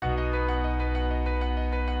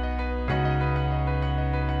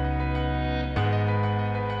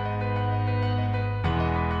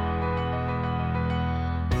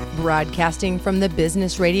Broadcasting from the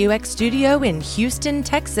Business RadioX studio in Houston,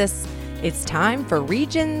 Texas, it's time for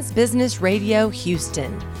Regions Business Radio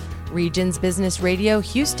Houston. Regions Business Radio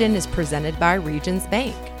Houston is presented by Regions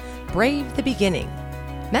Bank. Brave the beginning.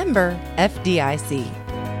 Member FDIC.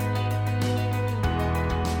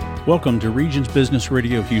 Welcome to Regions Business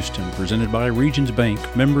Radio Houston, presented by Regions Bank,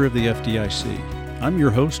 member of the FDIC. I'm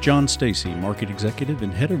your host, John Stacy, Market Executive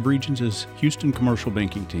and Head of Regions' Houston Commercial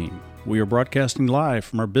Banking Team. We are broadcasting live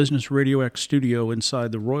from our Business RadioX studio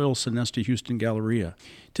inside the Royal Sonesta Houston Galleria.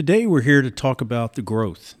 Today we're here to talk about the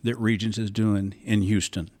growth that Regions is doing in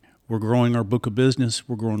Houston. We're growing our book of business,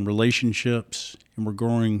 we're growing relationships, and we're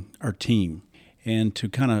growing our team. And to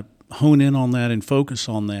kind of hone in on that and focus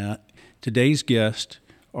on that, today's guests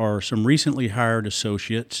are some recently hired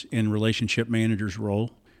associates in relationship manager's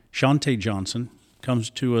role. Shantae Johnson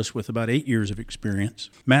comes to us with about 8 years of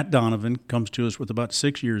experience. Matt Donovan comes to us with about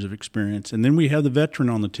 6 years of experience. And then we have the veteran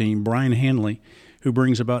on the team, Brian Hanley, who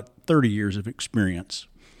brings about 30 years of experience.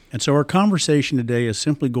 And so our conversation today is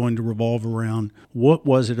simply going to revolve around what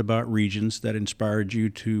was it about Regions that inspired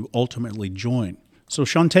you to ultimately join. So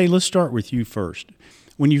Shantae, let's start with you first.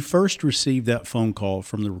 When you first received that phone call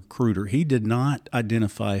from the recruiter, he did not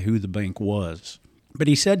identify who the bank was. But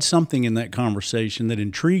he said something in that conversation that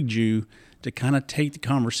intrigued you to kind of take the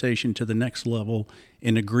conversation to the next level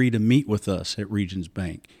and agree to meet with us at Regions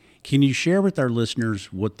Bank. Can you share with our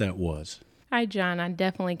listeners what that was? Hi, John. I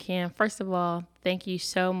definitely can. First of all, thank you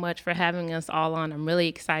so much for having us all on. I'm really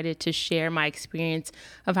excited to share my experience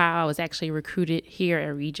of how I was actually recruited here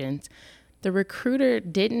at Regions. The recruiter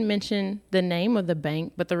didn't mention the name of the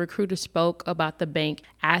bank, but the recruiter spoke about the bank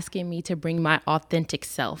asking me to bring my authentic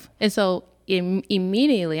self. And so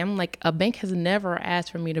immediately, I'm like, a bank has never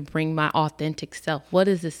asked for me to bring my authentic self. What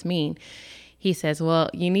does this mean? He says, well,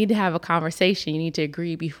 you need to have a conversation. You need to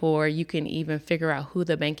agree before you can even figure out who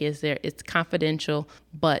the bank is there. It's confidential,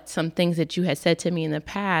 but some things that you had said to me in the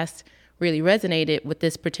past really resonated with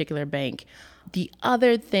this particular bank. The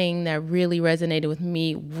other thing that really resonated with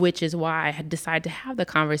me, which is why I had decided to have the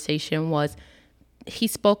conversation, was he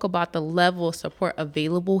spoke about the level of support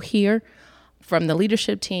available here from the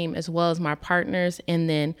leadership team as well as my partners. And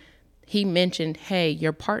then he mentioned, hey,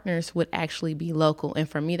 your partners would actually be local. And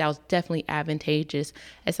for me, that was definitely advantageous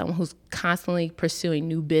as someone who's constantly pursuing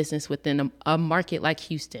new business within a market like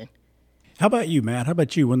Houston. How about you, Matt? How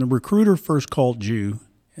about you? When the recruiter first called you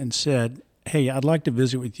and said, hey, I'd like to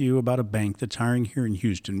visit with you about a bank that's hiring here in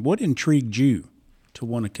Houston, what intrigued you to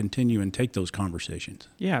want to continue and take those conversations?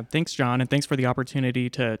 Yeah, thanks, John, and thanks for the opportunity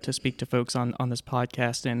to speak to folks on this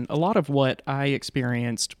podcast. And a lot of what I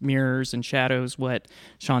experienced mirrors and shadows what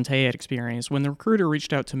Shantae had experienced. When the recruiter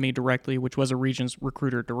reached out to me directly, which was a Regions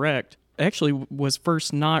recruiter direct, I actually was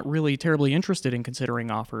first not really terribly interested in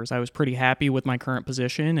considering offers. I was pretty happy with my current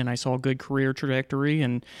position, and I saw a good career trajectory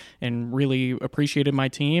and really appreciated my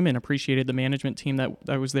team and appreciated the management team that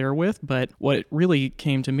I was there with. But what really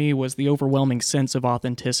came to me was the overwhelming sense of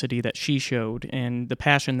authenticity that she showed and the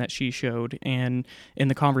passion that she showed. And in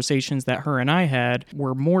the conversations that her and I had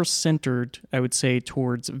were more centered, I would say,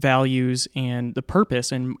 towards values and the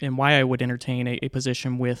purpose and why I would entertain a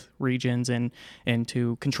position with Regions and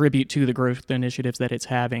to contribute to the growth initiatives that it's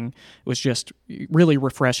having. It was just really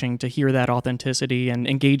refreshing to hear that authenticity and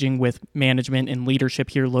engaging with management and leadership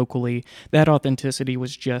here locally. That authenticity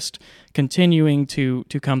was just continuing to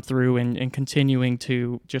come through and continuing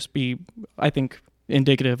to just be, I think,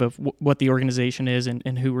 indicative of what the organization is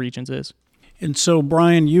and who Regions is. And so,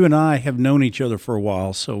 Brian, you and I have known each other for a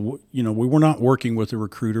while. So, we were not working with a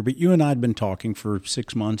recruiter, but you and I had been talking for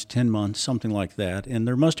 6 months, 10 months, something like that. And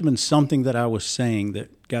there must have been something that I was saying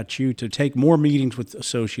that got you to take more meetings with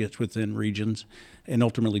associates within Regions and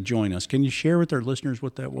ultimately join us. Can you share with our listeners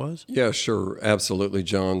what that was? Yeah, sure. Absolutely,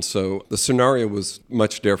 John. So the scenario was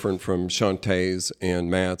much different from Shantae's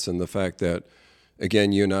and Matt's, and the fact that,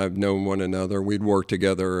 again, you and I have known one another. We'd worked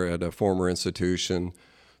together at a former institution.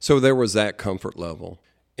 So there was that comfort level.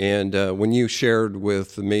 And when you shared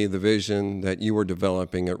with me the vision that you were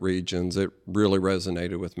developing at Regions, it really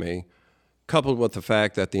resonated with me, coupled with the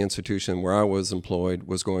fact that the institution where I was employed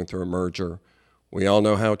was going through a merger. We all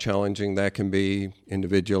know how challenging that can be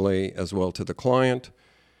individually as well to the client.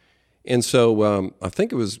 And so I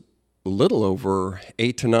think it was a little over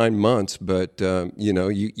 8 to 9 months, but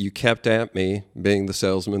you kept at me, being the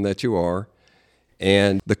salesman that you are.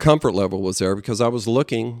 And the comfort level was there because I was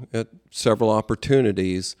looking at several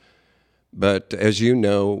opportunities. But as you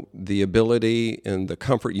know, the ability and the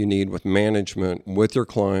comfort you need with management, with your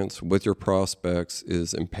clients, with your prospects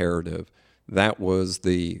is imperative. That was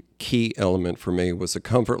the key element for me, was the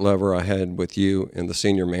comfort level I had with you and the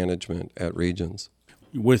senior management at Regions.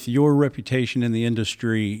 with your reputation in the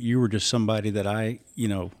industry, you were just somebody that I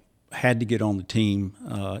had to get on the team.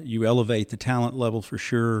 You elevate the talent level for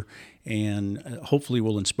sure, and hopefully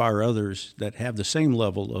will inspire others that have the same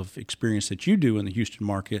level of experience that you do in the Houston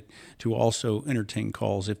market to also entertain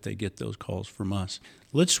calls if they get those calls from us.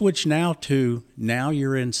 Let's switch now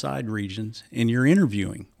you're inside Regions and you're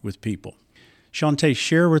interviewing with people. Shantae,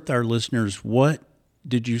 share with our listeners, what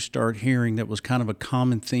did you start hearing that was kind of a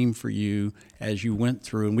common theme for you as you went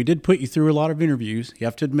through? And we did put you through a lot of interviews. You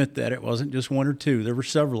have to admit that. It wasn't just one or two. There were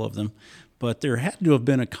several of them. But there had to have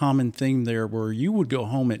been a common theme there where you would go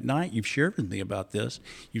home at night. You've shared with me about this.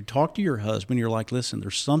 You talk to your husband. You're like, listen,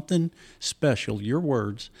 there's something special, your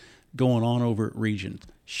words, going on over at Regions.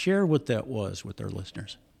 Share what that was with our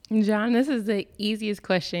listeners. John, this is the easiest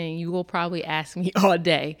question you will probably ask me all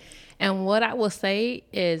day. And what I will say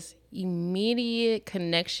is immediate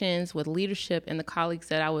connections with leadership and the colleagues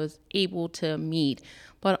that I was able to meet.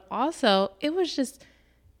 But also, it was just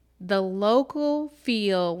the local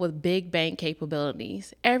feel with big bank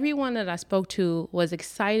capabilities. Everyone that I spoke to was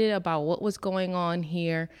excited about what was going on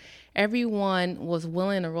here. Everyone was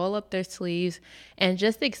willing to roll up their sleeves, and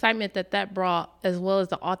just the excitement that brought, as well as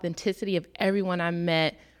the authenticity of everyone I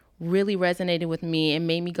met, really resonated with me and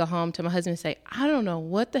made me go home to my husband and say, I don't know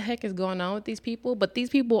what the heck is going on with these people, but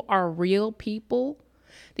these people are real people.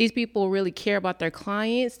 These people really care about their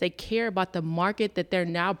clients. They care about the market that they're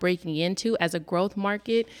now breaking into as a growth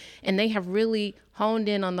market. And they have really honed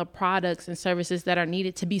in on the products and services that are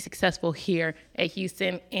needed to be successful here at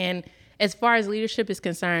Houston. And as far as leadership is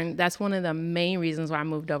concerned, that's one of the main reasons why I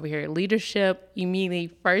moved over here. Leadership,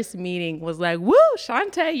 immediately, first meeting was like, woo,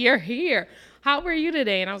 Shantae, you're here. How are you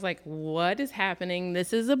today? And I was like, what is happening?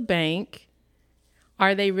 This is a bank.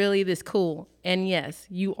 Are they really this cool? And yes,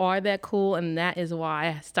 you are that cool. And that is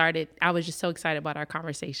why I was just so excited about our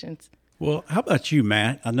conversations. Well, how about you,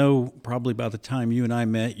 Matt? I know probably by the time you and I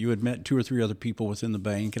met, you had met 2 or 3 other people within the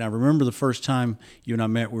bank. And I remember the first time you and I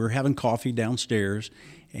met, we were having coffee downstairs.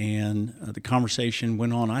 And the conversation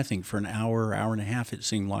went on, I think, for an hour and a half, it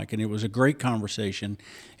seemed like. And it was a great conversation.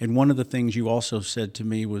 And one of the things you also said to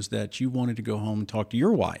me was that you wanted to go home and talk to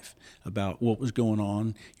your wife about what was going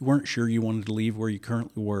on. You weren't sure you wanted to leave where you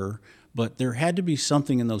currently were. But there had to be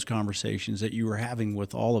something in those conversations that you were having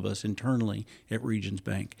with all of us internally at Regions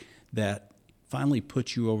Bank that finally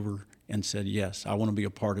put you over and said, yes, I want to be a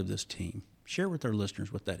part of this team. Share with our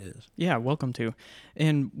listeners what that is. Yeah, welcome to.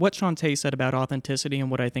 And what Shantae said about authenticity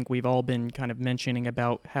and what I think we've all been kind of mentioning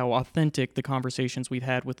about how authentic the conversations we've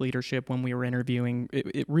had with leadership when we were interviewing,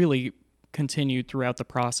 it really continued throughout the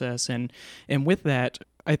process. And with that,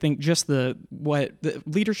 I think just the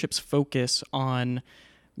leadership's focus on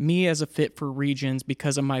me as a fit for Regions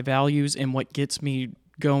because of my values and what gets me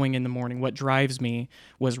going in the morning, what drives me,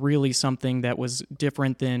 was really something that was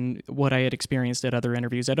different than what I had experienced at other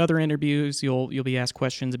interviews. At other interviews, you'll be asked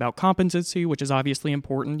questions about competency, which is obviously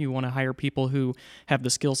important. You want to hire people who have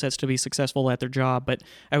the skill sets to be successful at their job. But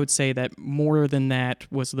I would say that more than that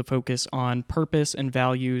was the focus on purpose and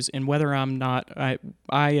values and whether I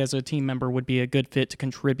as a team member would be a good fit to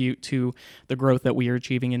contribute to the growth that we are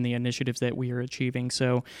achieving and the initiatives that we are achieving.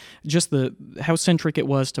 So just how centric it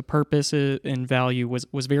was to purpose and value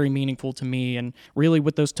was very meaningful to me. And really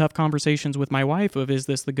with those tough conversations with my wife of, is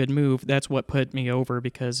this the good move? That's what put me over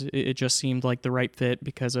because it just seemed like the right fit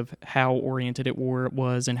because of how oriented it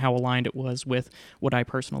was and how aligned it was with what I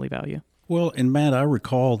personally value. Well, and Matt, I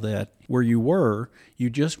recall that where you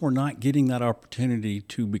just were not getting that opportunity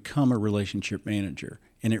to become a relationship manager.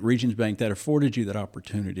 And at Regions Bank, that afforded you that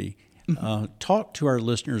opportunity. Talk to our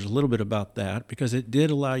listeners a little bit about that because it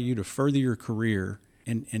did allow you to further your career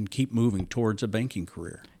and keep moving towards a banking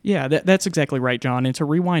career. Yeah, that's exactly right, John. And to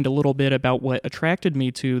rewind a little bit about what attracted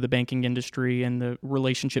me to the banking industry and the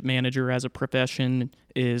relationship manager as a profession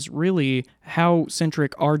is really how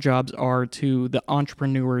centric our jobs are to the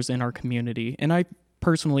entrepreneurs in our community. And I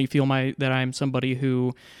personally feel that I'm somebody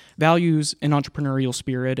who values an entrepreneurial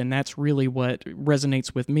spirit, and that's really what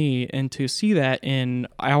resonates with me. And to see that in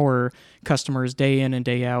our customers day in and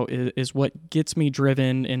day out is what gets me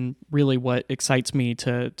driven and really what excites me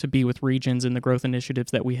to be with Regions and the growth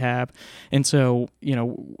initiatives that we have. And so,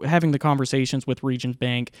 having the conversations with Regions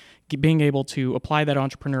Bank, being able to apply that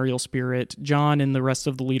entrepreneurial spirit, John and the rest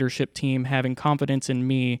of the leadership team having confidence in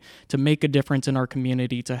me to make a difference in our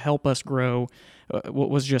community, to help us grow,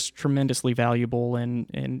 was just tremendously valuable. And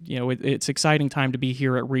it's exciting time to be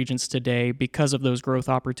here at Regions today because of those growth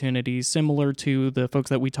opportunities, similar to the folks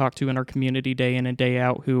that we talk to in our community day in and day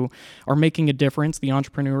out who are making a difference, the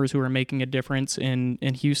entrepreneurs who are making a difference in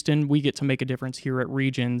Houston. We get to make a difference here at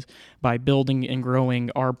Regions by building and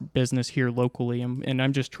growing our business here locally. And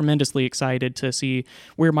I'm just tremendously excited to see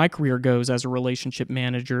where my career goes as a relationship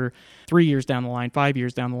manager 3 years down the line, 5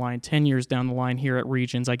 years down the line, 10 years down the line here at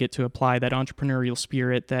Regions. I get to apply that entrepreneurial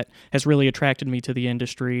spirit that has really attracted me to the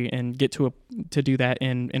industry and get to do that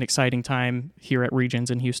in an exciting time here at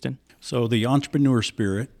Regions in Houston. So the entrepreneur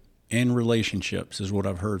spirit and relationships is what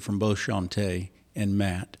I've heard from both Shantae and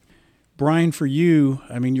Matt. Brian, for you,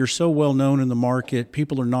 I mean, you're so well known in the market.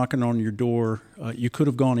 People are knocking on your door. You could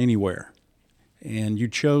have gone anywhere, and you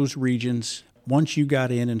chose Regions. Once you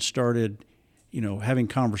got in and started, having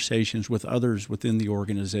conversations with others within the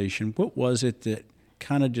organization, what was it that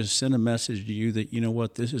kind of just sent a message to you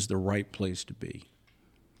that, this is the right place to be?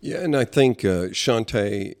 Yeah, and I think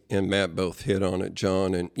Shantae and Matt both hit on it,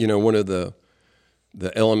 John. And, one of the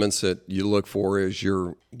elements that you look for as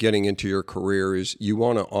you're getting into your career is you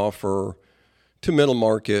want to offer to middle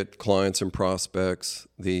market clients and prospects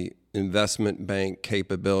the investment bank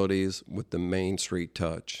capabilities with the Main Street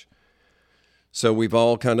touch. So we've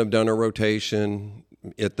all kind of done a rotation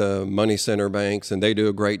at the money center banks, and they do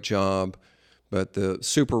a great job. But the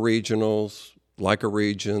super regionals, like a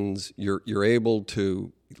Regions, you're able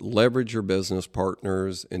to leverage your business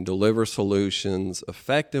partners and deliver solutions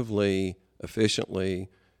effectively, efficiently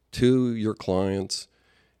to your clients.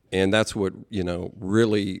 And that's what,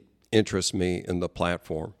 really interests me in the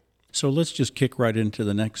platform. So let's just kick right into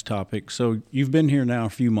the next topic. So you've been here now a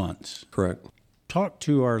few months. Correct. Talk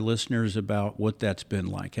to our listeners about what that's been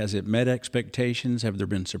like. Has it met expectations? Have there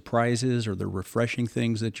been surprises? Are there refreshing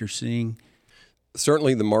things that you're seeing?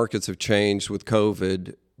 Certainly the markets have changed with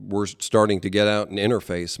COVID. We're starting to get out and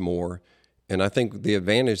interface more. And I think the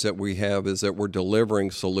advantage that we have is that we're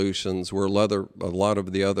delivering solutions where a lot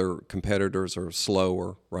of the other competitors are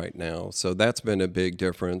slower right now. So that's been a big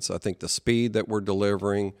difference. I think the speed that we're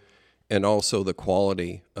delivering and also the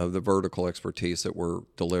quality of the vertical expertise that we're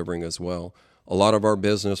delivering as well. A lot of our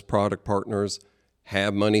business product partners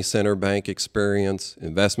have money center bank experience,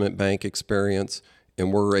 investment bank experience,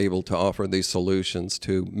 and we're able to offer these solutions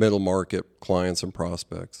to middle market clients and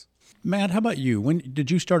prospects. Matt, how about you? When did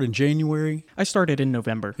you start? In January? I started in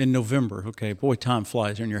November. In November. Okay. Boy, time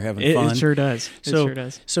flies when you're having fun. It sure does.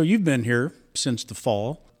 So you've been here since the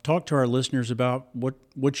fall. Talk to our listeners about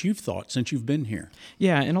what you've thought since you've been here.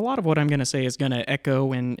 Yeah, and a lot of what I'm going to say is going to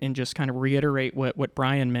echo and just kind of reiterate what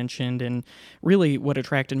Brian mentioned. And really what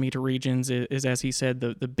attracted me to Regions is as he said,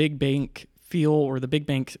 the big bank feel, or the big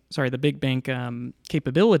bank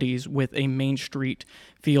capabilities with a Main Street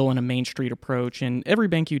feel and a Main Street approach. And every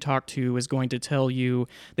bank you talk to is going to tell you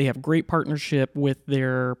they have great partnership with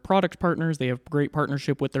their product partners, they have great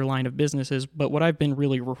partnership with their line of businesses. But what I've been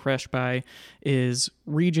really refreshed by is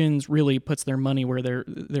Regions really puts their money where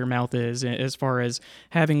their mouth is, as far as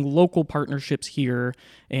having local partnerships here.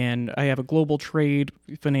 And I have a global trade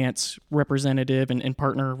finance representative and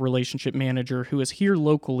partner relationship manager who is here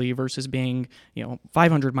locally versus being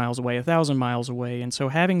 500 miles away, 1,000 miles away. And so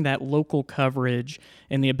having that local coverage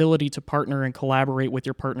and the ability to partner and collaborate with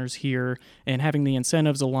your partners here, and having the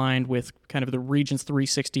incentives aligned with kind of the Regions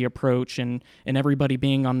 360 approach, and everybody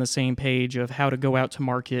being on the same page of how to go out to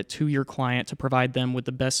market to your client to provide them with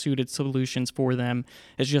the best suited solutions for them,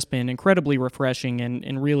 has just been incredibly refreshing.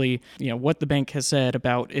 And really, what the bank has said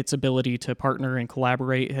about its ability to partner and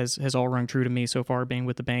collaborate has all rung true to me so far, being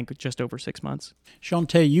with the bank just over 6 months.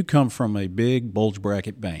 Shantae, you come from a big bulge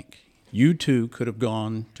bracket bank. You too could have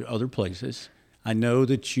gone to other places. I know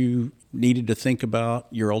that you needed to think about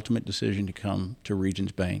your ultimate decision to come to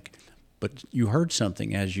Regions Bank, but you heard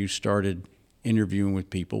something as you started interviewing with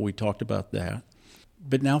people. We talked about that.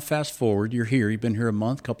 But now fast forward, you're here. You've been here a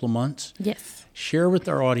month, couple of months. Yes. Share with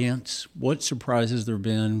our audience what surprises there have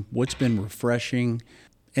been, what's been refreshing,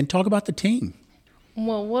 and talk about the team.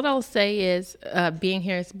 Well, what I'll say is being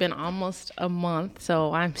here, it's been almost a month,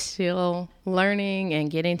 so I'm still learning and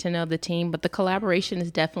getting to know the team, but the collaboration is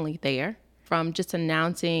definitely there. From just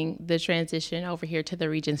announcing the transition over here to the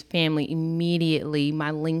Regions family, immediately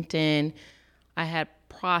my LinkedIn, I had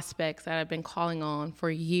prospects that I've been calling on for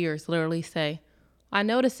years literally say, I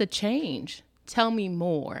noticed a change. Tell me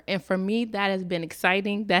more. And for me, that has been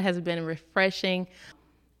exciting. That has been refreshing.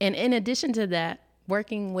 And in addition to that,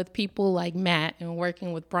 working with people like Matt and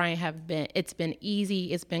working with Brian it's been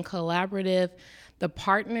easy. It's been collaborative. The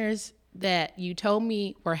partners that you told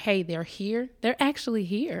me were, hey, they're here. They're actually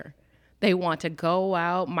here. They want to go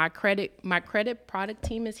out. My credit product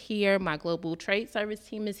team is here. My global trade service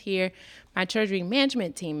team is here. My treasury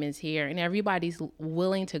management team is here. And everybody's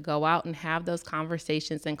willing to go out and have those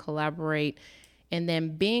conversations and collaborate. And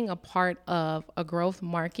then being a part of a growth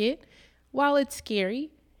market, while it's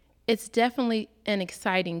scary, it's definitely an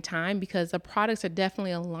exciting time because the products are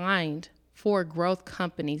definitely aligned for growth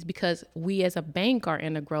companies because we as a bank are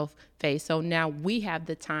in a growth phase. So now we have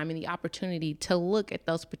the time and the opportunity to look at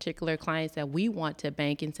those particular clients that we want to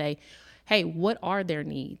bank and say, hey, what are their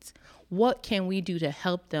needs? What can we do to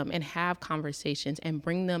help them and have conversations and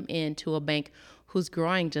bring them into a bank who's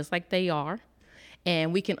growing just like they are?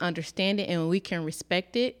 And we can understand it and we can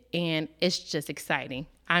respect it. And it's just exciting.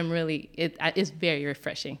 It's very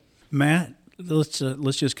refreshing. Matt, let's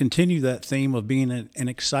just continue that theme of being an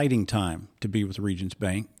exciting time to be with Regions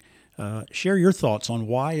Bank. Share your thoughts on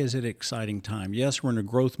why is it an exciting time? Yes, we're in a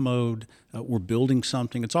growth mode. We're building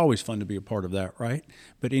something. It's always fun to be a part of that, right?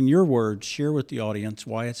 But in your words, share with the audience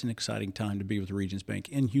why it's an exciting time to be with Regions Bank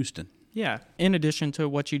in Houston. Yeah. In addition to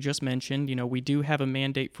what you just mentioned, we do have a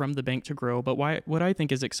mandate from the bank to grow. But what I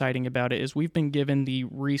think is exciting about it is we've been given the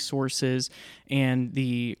resources and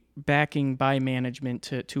the backing by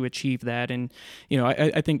management to achieve that. And,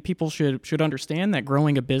 I think people should understand that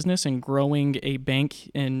growing a business and growing a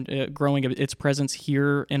bank and growing its presence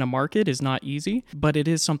here in a market is not easy, but it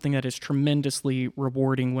is something that is tremendously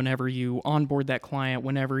rewarding whenever you onboard that client,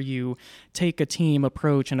 whenever you take a team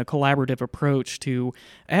approach and a collaborative approach to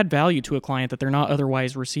add value to a client that they're not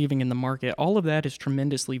otherwise receiving in the market. All of that is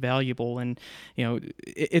tremendously valuable. And,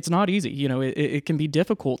 it's not easy. It can be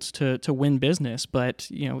difficult to win business, but,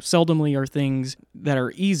 seldomly are things that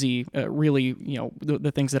are easy, really,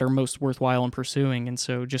 the things that are most worthwhile in pursuing. And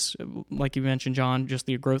so just like you mentioned, John, just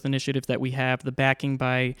the growth initiatives that we have, the backing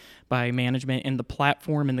by management and the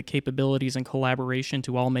platform and the capabilities and collaboration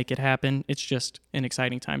to all make it happen. It's just an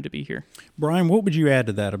exciting time to be here. Brian, what would you add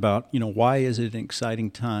to that about, why is it an exciting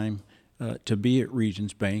time to be at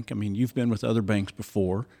Regions Bank? I mean, you've been with other banks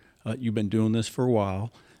before. You've been doing this for a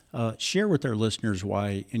while. Share with our listeners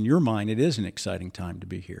why, in your mind, it is an exciting time to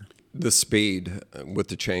be here. The speed with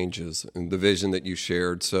the changes and the vision that you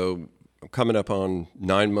shared. So I'm coming up on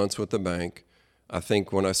 9 months with the bank. I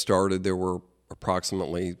think when I started, there were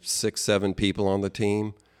approximately 6-7 people on the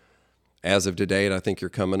team. As of today, I think you're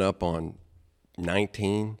coming up on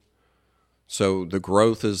 19. So the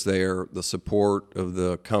growth is there, the support of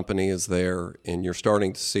the company is there, and you're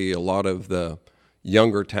starting to see a lot of the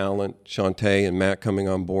younger talent, Shantae and Matt coming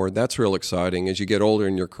on board. That's real exciting. As you get older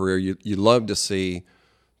in your career, you love to see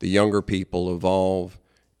the younger people evolve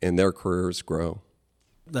and their careers grow.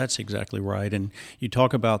 That's exactly right. And you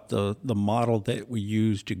talk about the model that we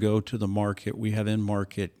use to go to the market. We have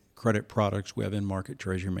in-market credit products. We have in-market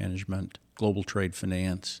treasury management, global trade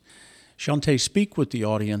finance. Shantae, speak with the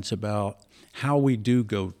audience about how we do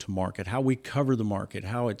go to market, how we cover the market,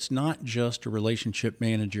 how it's not just a relationship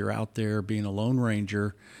manager out there being a lone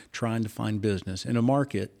ranger trying to find business in a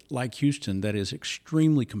market like Houston that is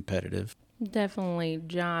extremely competitive. Definitely,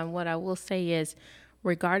 John. What I will say is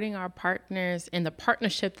regarding our partners and the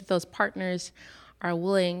partnership that those partners are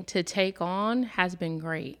willing to take on has been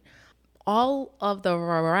great. All of the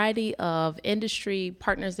variety of industry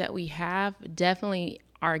partners that we have definitely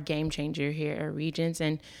are a game changer here at Regions.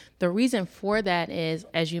 And the reason for that is,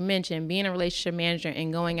 as you mentioned, being a relationship manager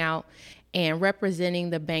and going out and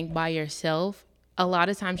representing the bank by yourself, a lot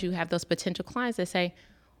of times you have those potential clients that say,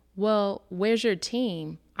 well, where's your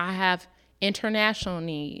team? I have international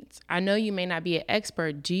needs. I know you may not be an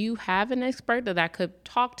expert. Do you have an expert that I could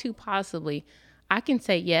talk to possibly? I can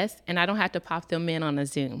say yes, and I don't have to pop them in on a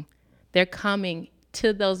Zoom. They're coming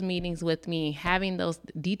to those meetings with me, having those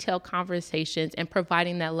detailed conversations and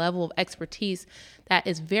providing that level of expertise that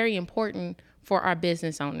is very important for our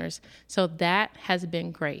business owners. So that has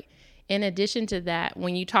been great. In addition to that,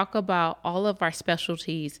 when you talk about all of our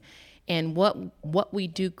specialties and what we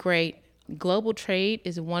do great, global trade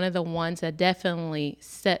is one of the ones that definitely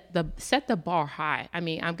set the bar high. I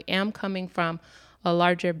mean, I am coming from a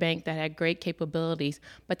larger bank that had great capabilities,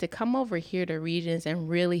 but to come over here to Regions and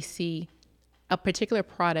really see a particular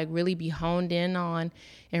product really be honed in on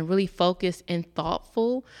and really focused and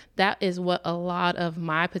thoughtful, that is what a lot of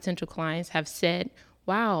my potential clients have said,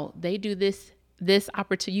 wow, they do this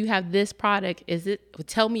opportunity, you have this product,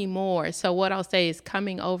 tell me more. So what I'll say is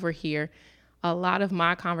coming over here, a lot of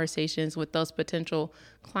my conversations with those potential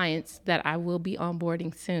clients that I will be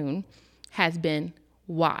onboarding soon has been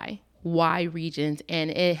why Regions?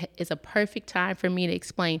 And it is a perfect time for me to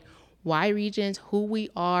explain why Regions, who we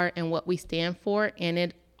are and what we stand for. And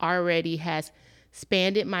it already has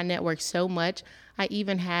expanded my network so much. I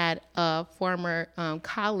even had a former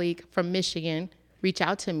colleague from Michigan reach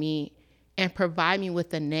out to me and provide me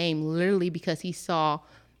with a name literally because he saw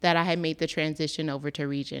that I had made the transition over to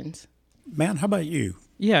Regions. Matt, how about you?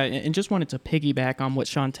 Yeah, and just wanted to piggyback on what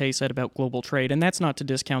Shantae said about global trade, and that's not to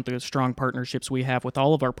discount the strong partnerships we have with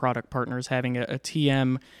all of our product partners, having a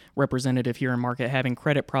TM representative here in market, having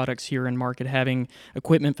credit products here in market, having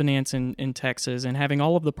equipment finance in Texas, and having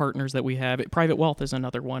all of the partners that we have. Private wealth is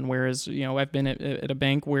another one, whereas, I've been at a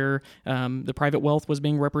bank where the private wealth was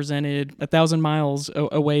being represented 1,000 miles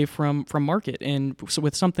away from market, and so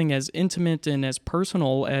with something as intimate and as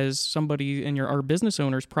personal as somebody in our business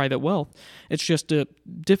owner's private wealth, it's just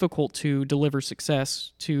difficult to deliver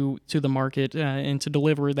success to the market and to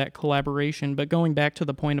deliver that collaboration. But going back to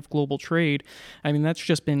the point of global trade, I mean, that's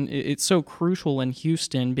just it's so crucial in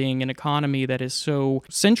Houston, being an economy that is so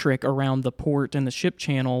centric around the port and the ship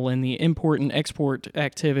channel and the import and export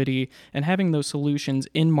activity, and having those solutions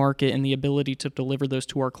in market and the ability to deliver those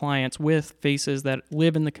to our clients with faces that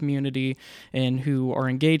live in the community and who are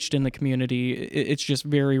engaged in the community. It's just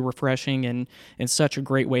very refreshing and such a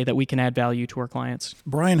great way that we can add value to our clients.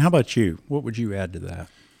 Brian, how about you? What would you add to that?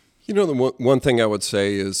 The one thing I would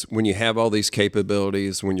say is when you have all these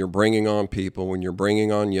capabilities, when you're bringing on people, when you're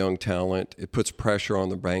bringing on young talent, it puts pressure on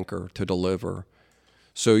the banker to deliver.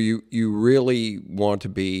 So you really want to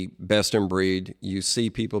be best in breed. You see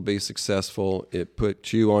people be successful. It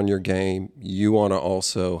puts you on your game. You want to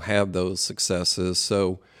also have those successes.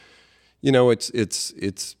 So,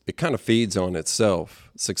 it kind of feeds on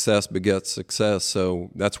itself. Success begets success.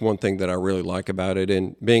 So that's one thing that I really like about it.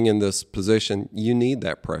 And being in this position, you need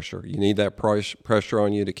that pressure. You need that pressure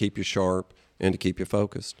on you to keep you sharp and to keep you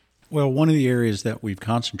focused. Well, one of the areas that we've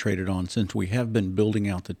concentrated on since we have been building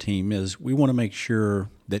out the team is we want to make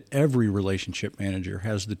sure that every relationship manager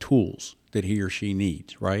has the tools that he or she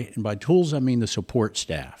needs, right? And by tools, I mean the support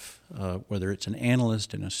staff, whether it's an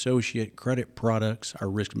analyst, an associate, credit products, our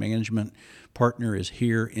risk management partner is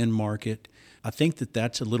here in market. I think that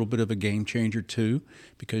that's a little bit of a game changer too,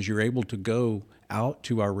 because you're able to go out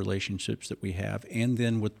to our relationships that we have, and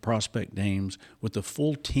then with prospect names, with the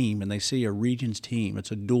full team, and they see a Regions team.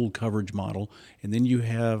 It's a dual coverage model. And then you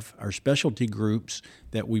have our specialty groups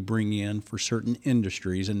that we bring in for certain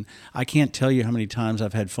industries. And I can't tell you how many times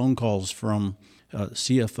I've had phone calls from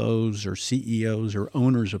CFOs or CEOs or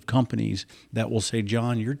owners of companies that will say,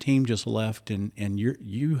 John, your team just left and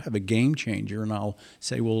you have a game changer. And I'll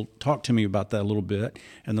say, well, talk to me about that a little bit.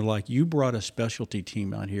 And they're like, you brought a specialty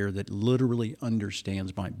team out here that literally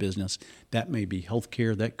understands my business. That may be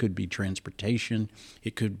healthcare. That could be transportation.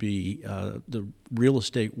 It could be the real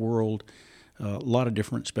estate world. A lot of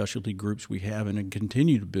different specialty groups we have and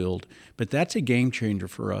continue to build. But that's a game changer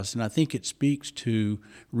for us. And I think it speaks to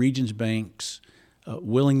Regions Bank's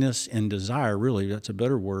willingness and desire, really, that's a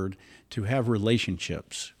better word, to have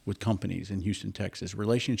relationships with companies in Houston, Texas.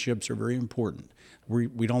 Relationships are very important.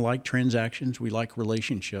 We don't like transactions, we like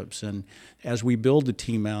relationships. And as we build the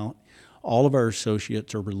team out, all of our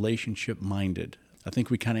associates are relationship-minded. I think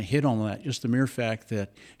we kind of hit on that, just the mere fact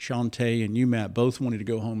that Shantae and you, Matt, both wanted to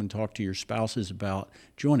go home and talk to your spouses about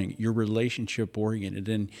joining. You're relationship-oriented,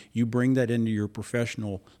 and you bring that into your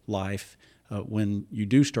professional life when you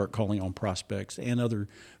do start calling on prospects and other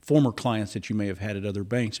former clients that you may have had at other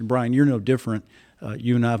banks. And Brian, you're no different.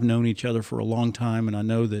 You and I have known each other for a long time, and I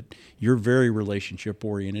know that you're very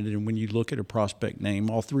relationship-oriented. And when you look at a prospect name,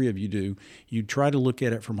 all three of you do, you try to look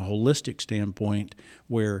at it from a holistic standpoint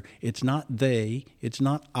where it's not they, it's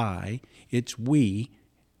not I, it's we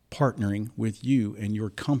partnering with you and your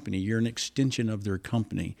company. You're an extension of their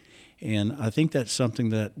company. And I think that's something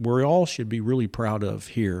that we all should be really proud of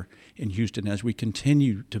here in Houston as we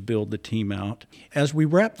continue to build the team out. As we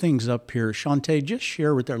wrap things up here, Shantae, just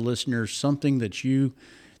share with our listeners something that you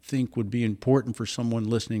think would be important for someone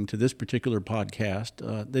listening to this particular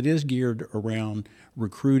podcast that is geared around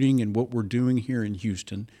recruiting and what we're doing here in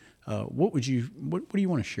Houston. What do you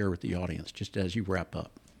want to share with the audience just as you wrap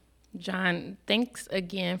up? John, thanks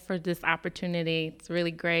again for this opportunity. It's really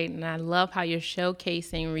great. And I love how you're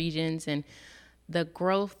showcasing Regions and the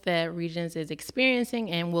growth that Regions is experiencing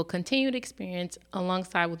and will continue to experience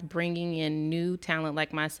alongside with bringing in new talent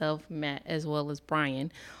like myself, Matt, as well as Brian.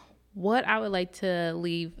 What I would like to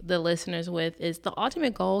leave the listeners with is the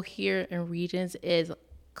ultimate goal here in Regions is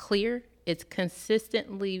clear. It's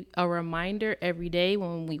consistently a reminder every day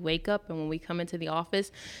when we wake up and when we come into the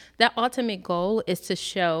office. That ultimate goal is to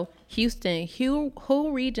show Houston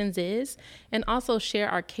who Regions is and also share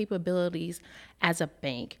our capabilities as a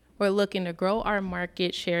bank. We're looking to grow our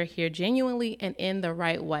market share here genuinely and in the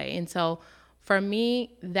right way. And so For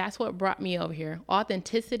me, that's what brought me over here.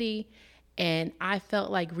 Authenticity, and I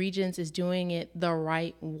felt like Regions is doing it the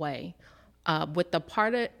right way. With the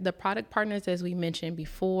product partners, as we mentioned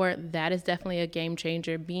before, that is definitely a game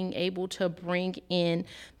changer. Being able to bring in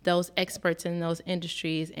those experts in those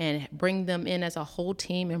industries and bring them in as a whole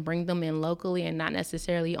team and bring them in locally and not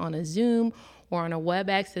necessarily on a Zoom or on a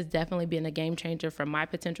WebEx has definitely been a game changer for my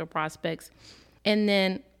potential prospects. And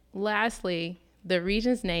then lastly, the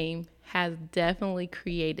Regions name has definitely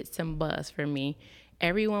created some buzz for me.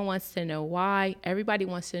 Everyone wants to know why. Everybody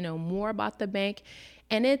wants to know more about the bank.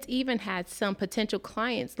 And it's even had some potential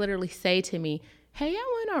clients literally say to me, hey,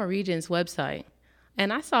 I went on Regions' website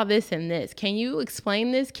and I saw this and this. Can you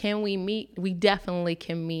explain this? Can we meet? We definitely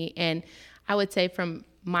can meet. And I would say from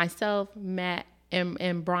myself, Matt,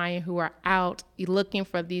 and Brian, who are out looking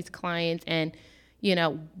for these clients, and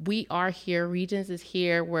we are here. Regions is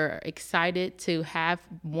here. We're excited to have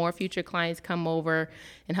more future clients come over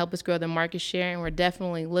and help us grow the market share. And we're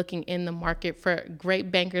definitely looking in the market for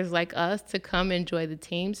great bankers like us to come enjoy the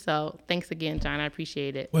team. So thanks again, John. I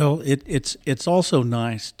appreciate it. Well, it's also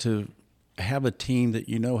nice to have a team that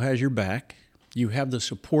has your back. You have the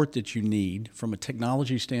support that you need from a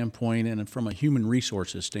technology standpoint and from a human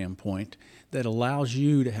resources standpoint that allows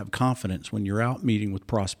you to have confidence when you're out meeting with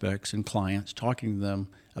prospects and clients, talking to them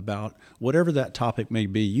about whatever that topic may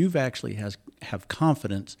be. You've actually have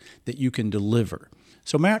confidence that you can deliver.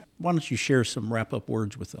 So, Matt, why don't you share some wrap-up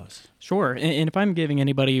words with us? Sure. And if I'm giving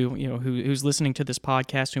anybody who's listening to this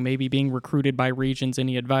podcast who may be being recruited by Regions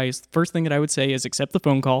any advice, the first thing that I would say is accept the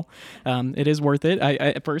phone call. It is worth it.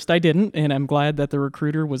 At first I didn't, and I'm glad that the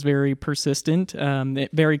recruiter was very persistent,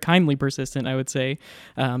 very kindly persistent, I would say,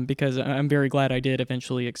 because I'm very glad I did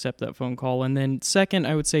eventually accept that phone call. And then second,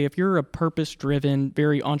 I would say if you're a purpose-driven,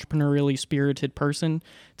 very entrepreneurially spirited person,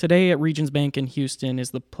 today at Regions Bank in Houston is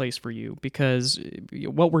the place for you, because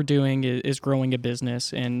what we're doing is growing a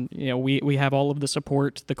business, and we have all of the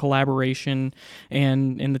support, the collaboration,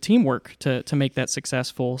 and the teamwork to make that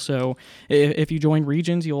successful. So if you join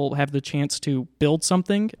Regions, you'll have the chance to build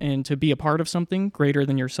something and to be a part of something greater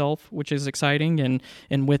than yourself, which is exciting.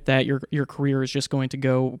 And with that, your career is just going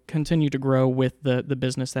to continue to grow with the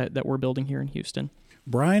business that we're building here in Houston.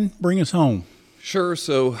 Brian, bring us home. Sure.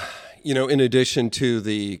 So, in addition to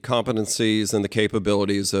the competencies and the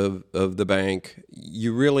capabilities of the bank,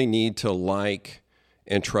 you really need to like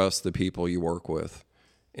and trust the people you work with.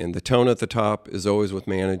 And the tone at the top is always with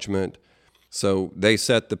management. So they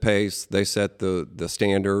set the pace, they set the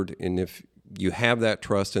standard. And if you have that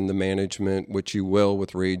trust in the management, which you will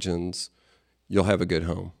with Regions, you'll have a good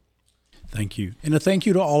home. Thank you. And a thank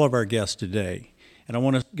you to all of our guests today. And I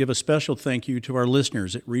want to give a special thank you to our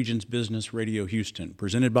listeners at Regions Business Radio Houston,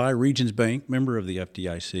 presented by Regions Bank, member of the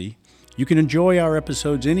FDIC. You can enjoy our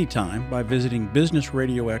episodes anytime by visiting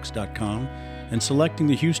businessradiox.com and selecting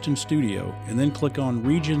the Houston studio, and then click on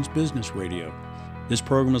Regions Business Radio. This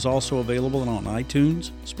program is also available on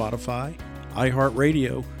iTunes, Spotify,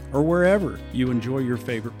 iHeartRadio, or wherever you enjoy your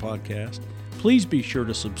favorite podcast. Please be sure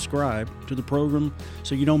to subscribe to the program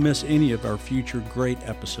so you don't miss any of our future great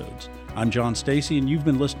episodes. I'm John Stacy, and you've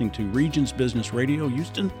been listening to Regions Business Radio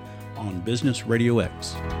Houston on Business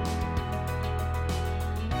RadioX.